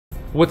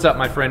What's up,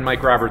 my friend?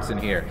 Mike Robertson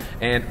here.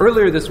 And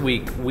earlier this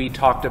week, we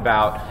talked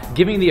about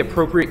giving the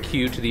appropriate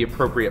cue to the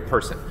appropriate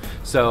person.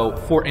 So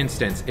for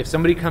instance, if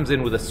somebody comes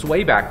in with a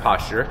swayback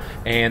posture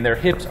and their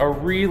hips are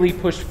really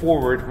pushed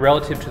forward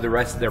relative to the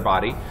rest of their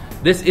body,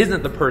 this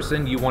isn't the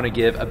person you want to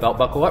give a belt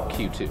buckle up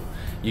cue to.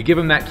 You give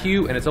them that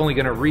cue and it's only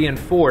going to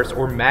reinforce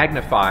or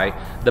magnify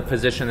the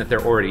position that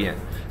they're already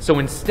in. So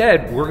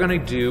instead, we're going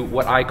to do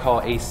what I call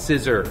a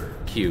scissor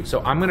cue.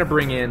 So I'm going to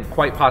bring in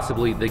quite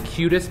possibly the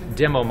cutest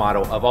demo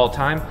model of all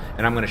time,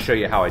 and I'm going to show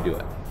you how I do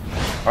it.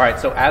 All right,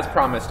 so as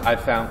promised,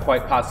 I've found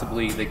quite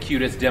possibly the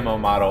cutest demo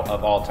model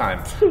of all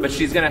time, but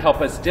she's going to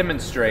help us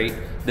demonstrate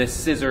this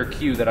scissor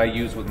cue that I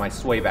use with my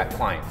swayback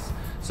clients.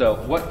 So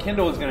what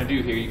Kendall is going to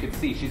do here, you can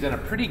see she's in a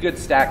pretty good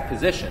stacked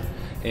position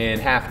in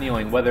half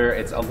kneeling, whether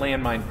it's a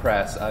landmine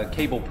press, a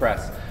cable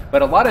press,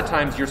 but a lot of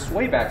times your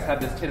swaybacks have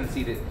this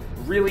tendency to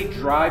really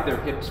drive their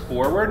hips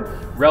forward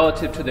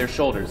relative to their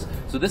shoulders.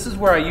 So this is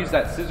where I use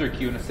that scissor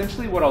cue, and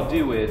essentially what I'll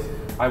do is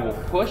I will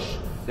push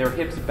their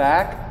hips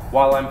back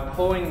while I'm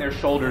pulling their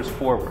shoulders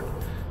forward.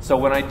 So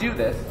when I do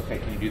this, okay,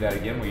 can you do that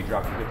again where you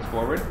drop your hips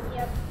forward?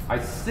 Yep. I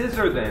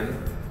scissor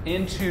them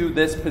into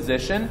this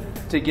position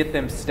to get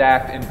them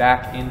stacked and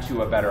back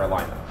into a better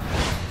alignment.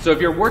 So if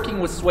you're working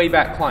with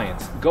swayback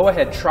clients, go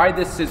ahead, try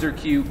this scissor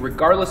cue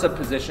regardless of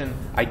position.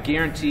 I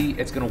guarantee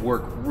it's going to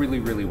work really,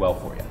 really well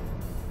for you.